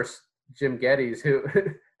 of course, Jim Geddes, who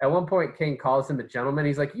at one point Kane calls him a gentleman.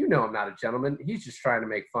 He's like, I'm not a gentleman. He's just trying to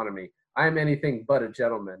make fun of me. I am anything but a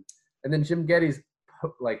gentleman. And then Jim Geddes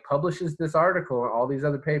publishes this article and all these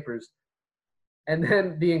other papers. And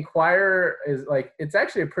then the Inquirer is like, it's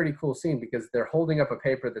actually a pretty cool scene because they're holding up a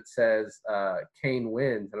paper that says Kane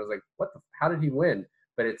wins. And I was like, how did he win?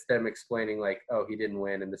 But it's them explaining like, oh, he didn't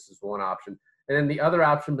win. And this is one option. And then the other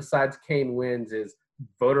option besides Kane wins is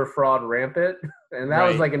voter fraud rampant. And that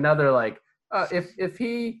was like another, like, if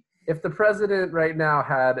the president right now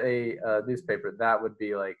had a newspaper, that would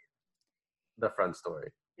be like the front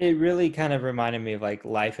story. It really kind of reminded me of like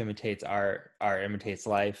life imitates art, art imitates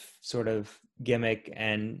life sort of gimmick.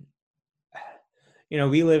 And,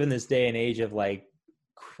 we live in this day and age of like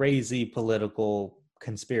crazy political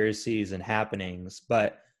conspiracies and happenings,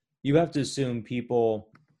 but you have to assume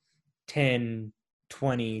people 10,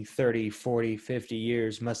 20, 30, 40, 50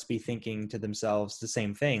 years must be thinking to themselves the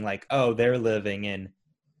same thing. Like, oh, they're living in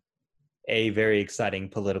a very exciting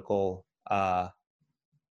political,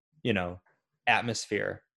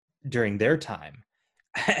 atmosphere during their time.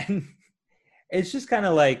 And it's just kind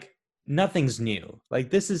of like nothing's new.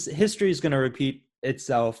 Like history is going to repeat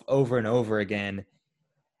itself over and over again.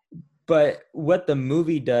 But what the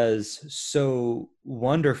movie does so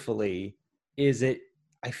wonderfully is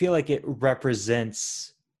I feel like it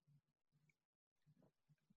represents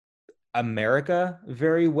America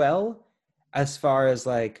very well, as far as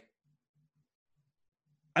like,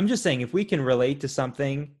 I'm just saying, if we can relate to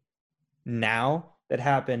something now that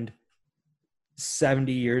happened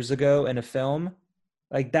 70 years ago in a film,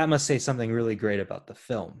 like that must say something really great about the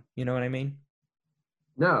film. You know what I mean?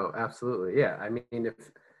 No, absolutely. Yeah. I mean,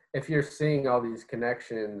 if you're seeing all these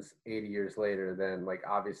connections 80 years later, then like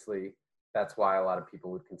obviously that's why a lot of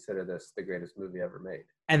people would consider this the greatest movie ever made.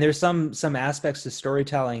 And there's some aspects to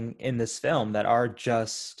storytelling in this film that are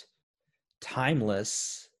just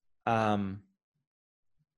timeless.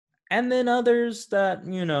 And then others that,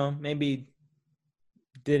 maybe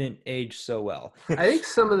didn't age so well. I think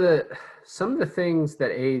some of the things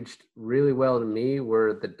that aged really well to me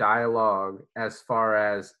were the dialogue as far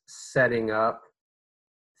as setting up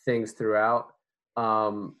things throughout.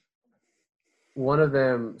 One of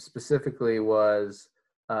them specifically was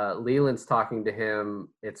Leland's talking to him.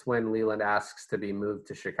 It's when Leland asks to be moved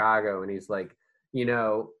to Chicago, and he's like,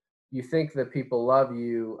 you think that people love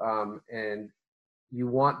you, and you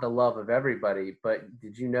want the love of everybody, but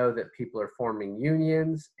did you know that people are forming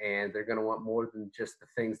unions and they're going to want more than just the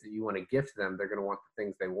things that you want to gift them? They're going to want the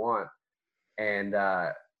things they want. And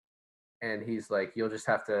he's like, you'll just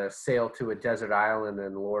have to sail to a desert island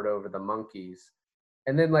and lord over the monkeys.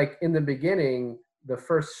 And then like in the beginning, the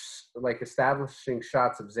first like establishing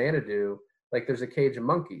shots of Xanadu, like there's a cage of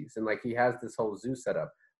monkeys and like he has this whole zoo set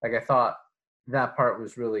up. Like I thought that part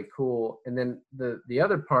was really cool. And then the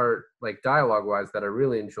other part, like dialogue wise, that I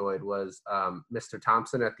really enjoyed was Mr.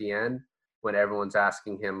 Thompson at the end when everyone's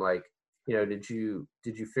asking him like, did you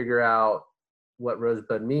figure out what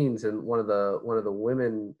Rosebud means? And one of the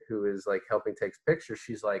women who is like helping take pictures,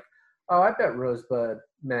 she's like, oh, I bet Rosebud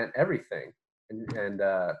meant everything. And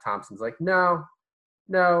Thompson's like, no,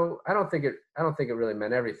 I don't think it really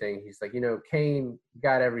meant everything. He's like, Kane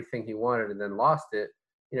got everything he wanted and then lost it.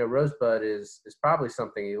 Rosebud is probably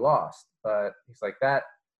something he lost, but he's like, that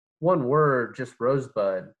one word, just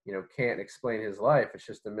Rosebud, can't explain his life. It's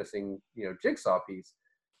just a missing, jigsaw piece.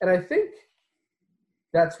 And I think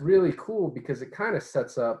that's really cool because it kind of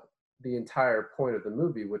sets up the entire point of the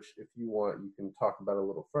movie, which if you want, you can talk about a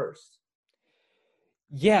little first.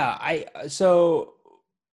 Yeah. So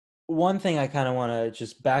one thing I kind of want to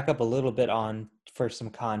just back up a little bit on for some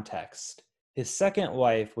context. His second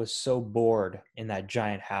wife was so bored in that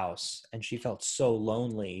giant house and she felt so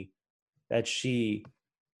lonely that she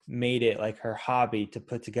made it like her hobby to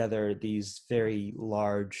put together these very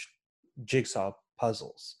large jigsaw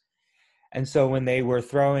puzzles. And so when they were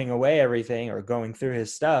throwing away everything or going through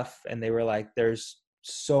his stuff, and they were like, there's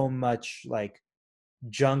so much like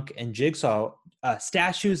junk and jigsaw,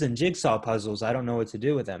 statues and jigsaw puzzles, I don't know what to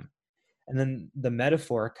do with them. And then the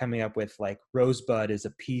metaphor coming up with like Rosebud is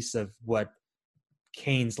a piece of what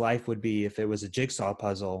Kane's life would be if it was a jigsaw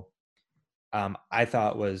puzzle, I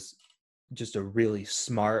thought was just a really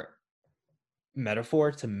smart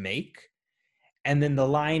metaphor to make. And then the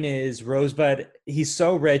line is Rosebud, he's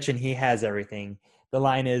so rich and he has everything. The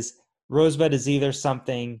line is Rosebud is either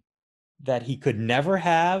something that he could never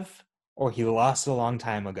have or he lost a long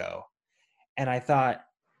time ago. And I thought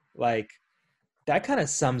like that kind of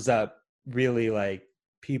sums up really like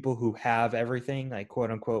people who have everything, like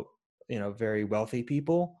quote unquote, very wealthy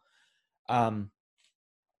people. Um,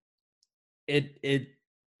 it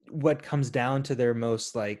what comes down to their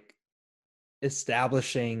most like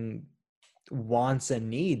establishing wants and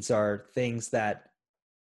needs are things that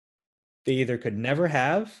they either could never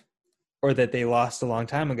have or that they lost a long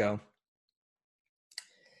time ago.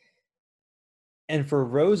 And for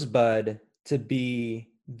Rosebud to be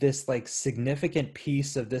this like significant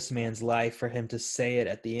piece of this man's life, for him to say it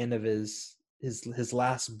at the end of his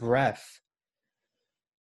last breath,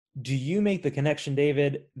 do you make the connection,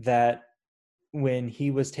 David, that when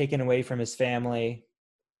he was taken away from his family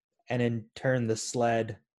and in turn the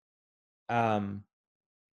sled,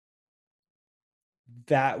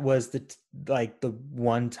 that was the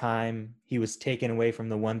one time he was taken away from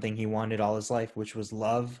the one thing he wanted all his life, which was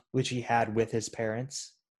love, which he had with his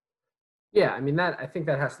parents? Yeah, I mean that. I think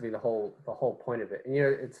that has to be the whole point of it. And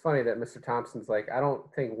it's funny that Mr. Thompson's like, I don't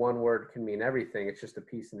think one word can mean everything. It's just a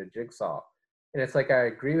piece in a jigsaw. And it's like I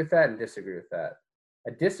agree with that and disagree with that.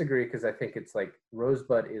 I disagree because I think it's like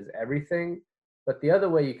Rosebud is everything, but the other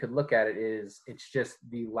way you could look at it is it's just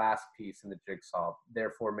the last piece in the jigsaw,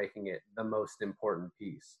 therefore making it the most important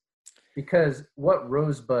piece. Because what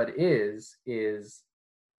Rosebud is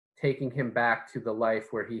taking him back to the life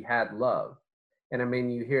where he had love. And I mean,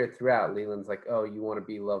 you hear it throughout. Leland's like, oh, you want to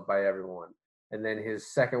be loved by everyone. And then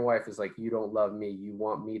his second wife is like, you don't love me. You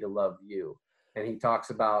want me to love you. And he talks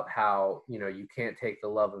about how, you can't take the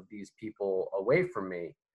love of these people away from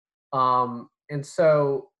me. And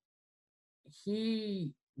so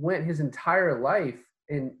he went his entire life,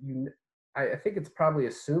 and I think it's probably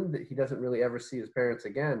assumed that he doesn't really ever see his parents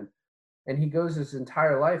again. And he goes his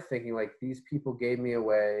entire life thinking like, these people gave me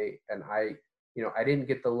away, and I didn't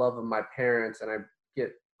get the love of my parents, and I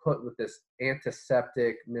get put with this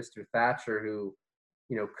antiseptic Mr. Thatcher who,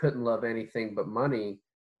 couldn't love anything but money.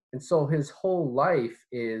 And so his whole life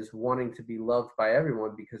is wanting to be loved by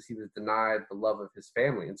everyone because he was denied the love of his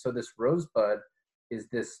family. And so this Rosebud is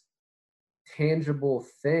this tangible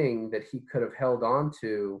thing that he could have held on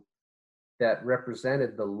to that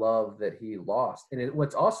represented the love that he lost. And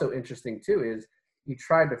what's also interesting too is he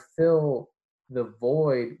tried to fill the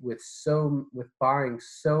void with buying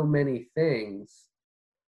so many things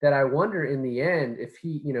that I wonder in the end if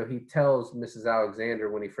he tells Mrs.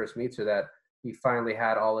 Alexander when he first meets her that he finally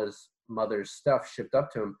had all his mother's stuff shipped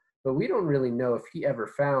up to him, but we don't really know if he ever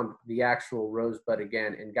found the actual Rosebud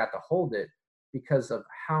again and got to hold it because of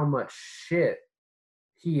how much shit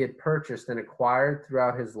he had purchased and acquired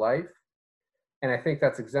throughout his life. And I think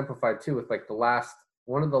that's exemplified too with like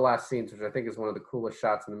one of the last scenes, which I think is one of the coolest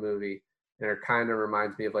shots in the movie. And it kind of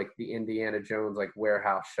reminds me of like the Indiana Jones, like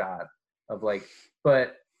warehouse shot of like,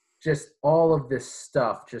 but just all of this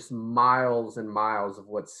stuff, just miles and miles of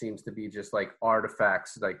what seems to be just like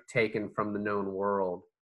artifacts, like taken from the known world.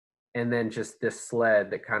 And then just this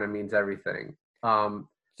sled that kind of means everything. So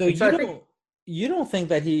you don't think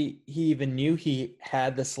that he even knew he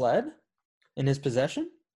had the sled in his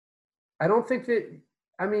possession? I don't think that.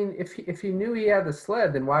 I mean, if he knew he had the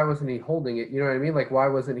sled, then why wasn't he holding it? You know what I mean? Like, why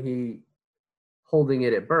wasn't he holding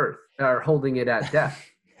it at birth or holding it at death?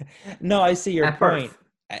 No, I see your at point. Birth.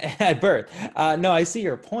 At birth. No, I see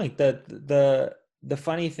your point. The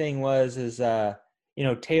funny thing is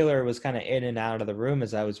Taylor was kind of in and out of the room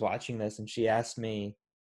as I was watching this, and she asked me,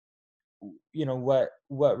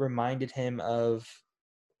 what reminded him of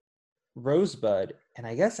Rosebud, and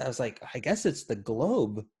I guess I was like, I guess it's the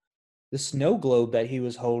globe, the snow globe that he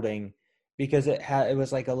was holding, because it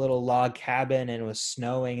was like a little log cabin and it was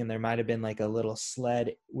snowing, and there might have been like a little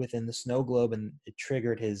sled within the snow globe, and it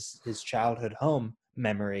triggered his childhood home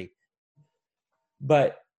memory.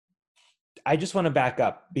 But I just want to back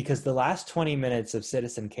up because the last 20 minutes of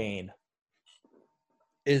Citizen Kane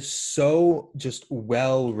is so just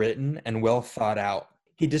well written and well thought out.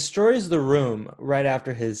 He destroys the room right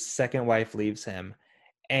after his second wife leaves him,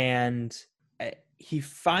 and he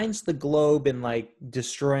finds the globe in like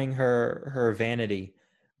destroying her vanity.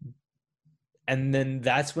 And then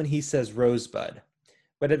that's when he says Rosebud.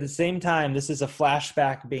 But at the same time, this is a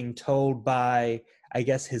flashback being told by, I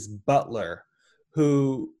guess, his butler,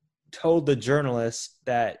 who told the journalist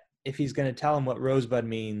that if he's going to tell him what Rosebud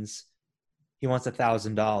means, he wants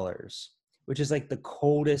 $1,000, which is like the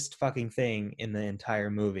coldest fucking thing in the entire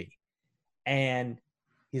movie. And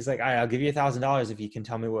he's like, all right, I'll give you $1,000 if you can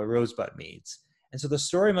tell me what Rosebud means. And so the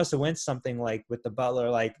story must have went something like with the butler,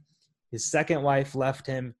 like his second wife left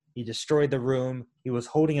him. He destroyed the room. He was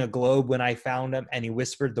holding a globe when I found him, and he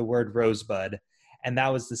whispered the word Rosebud. And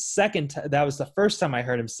that was that was the first time I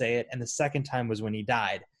heard him say it, and the second time was when he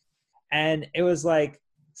died. And it was like,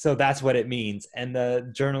 so that's what it means. And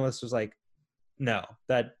the journalist was like, no,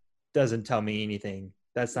 that doesn't tell me anything.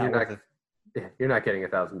 That's not what you're not getting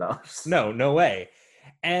 $1,000. No way.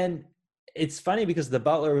 And it's funny because the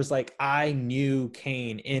butler was like, I knew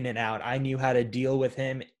Kane in and out. I knew how to deal with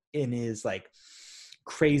him in his like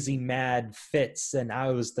crazy mad fits, and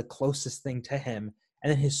I was the closest thing to him.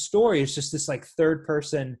 And then his story is just this like third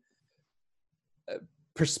person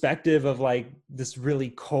perspective of like this really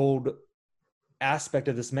cold aspect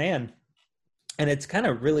of this man. And it's kind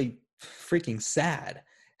of really freaking sad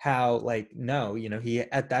how like, no, you know, he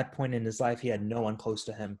at that point in his life, he had no one close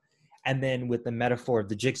to him. And then with the metaphor of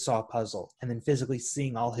the jigsaw puzzle, and then physically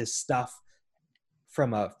seeing all his stuff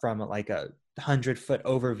from like a 100-foot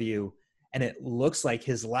overview, and it looks like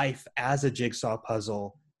his life as a jigsaw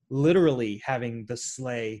puzzle, literally having the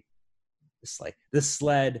sled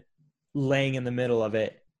laying in the middle of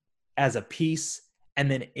it as a piece, and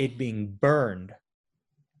then it being burned,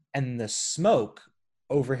 and the smoke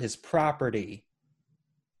over his property,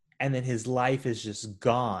 and then his life is just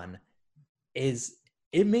gone. It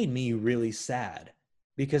made me really sad,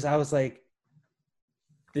 because I was like,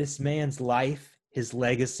 this man's life, his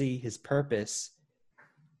legacy, his purpose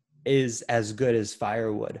is as good as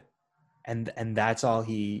firewood, and that's all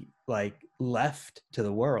he like left to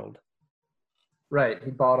the world. Right.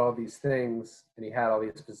 He bought all these things and he had all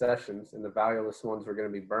these possessions, and the valueless ones were going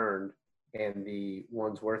to be burned, and the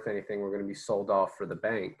ones worth anything were going to be sold off for the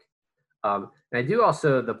bank. And I do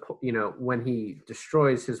also, when he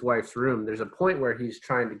destroys his wife's room, there's a point where he's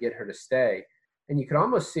trying to get her to stay, and you can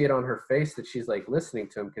almost see it on her face that she's like listening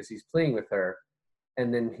to him because he's pleading with her.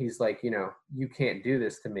 And then he's like, you can't do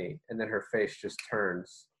this to me. And then her face just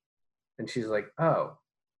turns and she's like, oh,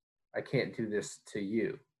 I can't do this to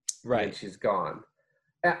you. Right. And she's gone.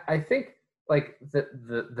 I think like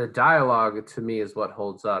the dialogue to me is what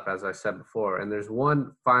holds up, as I said before. And there's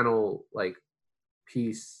one final like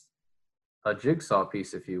piece, a jigsaw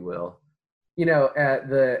piece, if you will. At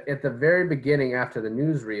the very beginning, after the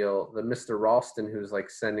newsreel, the Mr. Ralston, who's like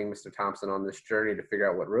sending Mr. Thompson on this journey to figure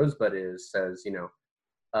out what Rosebud is, says,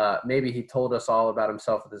 maybe he told us all about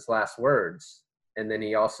himself with his last words. And then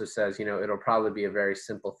he also says, it'll probably be a very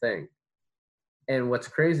simple thing. And what's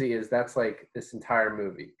crazy is that's like this entire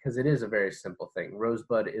movie, because it is a very simple thing.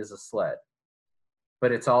 Rosebud is a sled,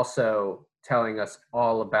 but it's also telling us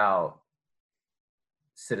all about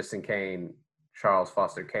Citizen Kane, Charles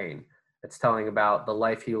Foster Kane. It's telling about the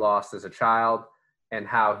life he lost as a child and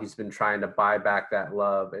how he's been trying to buy back that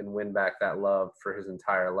love and win back that love for his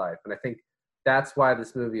entire life. And I think that's why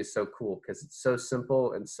this movie is so cool, because it's so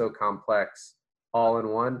simple and so complex all in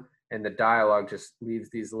one. And the dialogue just leaves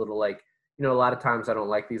these little like, a lot of times I don't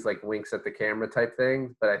like these like winks at the camera type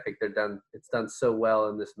things, but I think it's done so well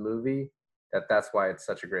in this movie that's why it's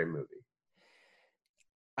such a great movie.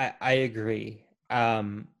 I agree.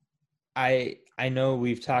 I know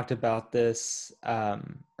we've talked about this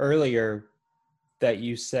earlier, that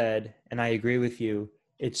you said, and I agree with you,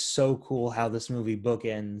 it's so cool how this movie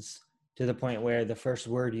bookends to the point where the first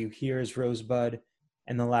word you hear is Rosebud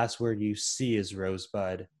and the last word you see is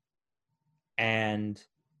Rosebud. And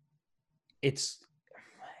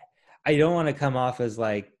I don't want to come off as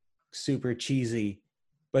like super cheesy,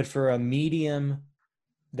 but for a medium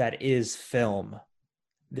that is film,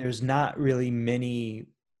 there's not really many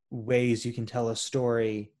ways you can tell a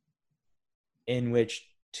story in which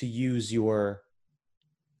to use your,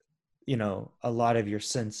 a lot of your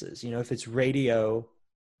senses. If it's radio,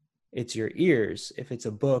 it's your ears. If it's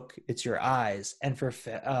a book, it's your eyes. And for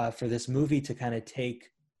this movie to kind of take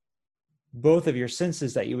both of your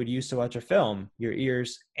senses that you would use to watch a film, your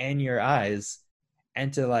ears and your eyes,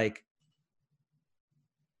 and to like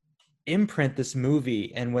imprint this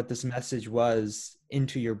movie and what this message was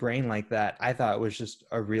into your brain like that, I thought was just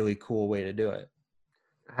a really cool way to do it.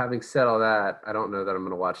 Having said all that, I don't know that I'm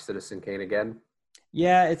going to watch Citizen Kane again.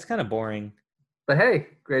 Yeah, it's kind of boring. But hey,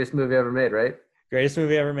 greatest movie ever made, right? Greatest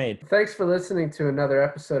movie ever made. Thanks for listening to another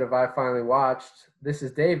episode of I Finally Watched. This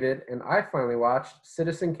is David, and I finally watched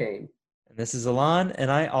Citizen Kane. And this is Alon, and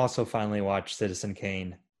I also finally watched Citizen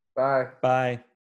Kane. Bye. Bye.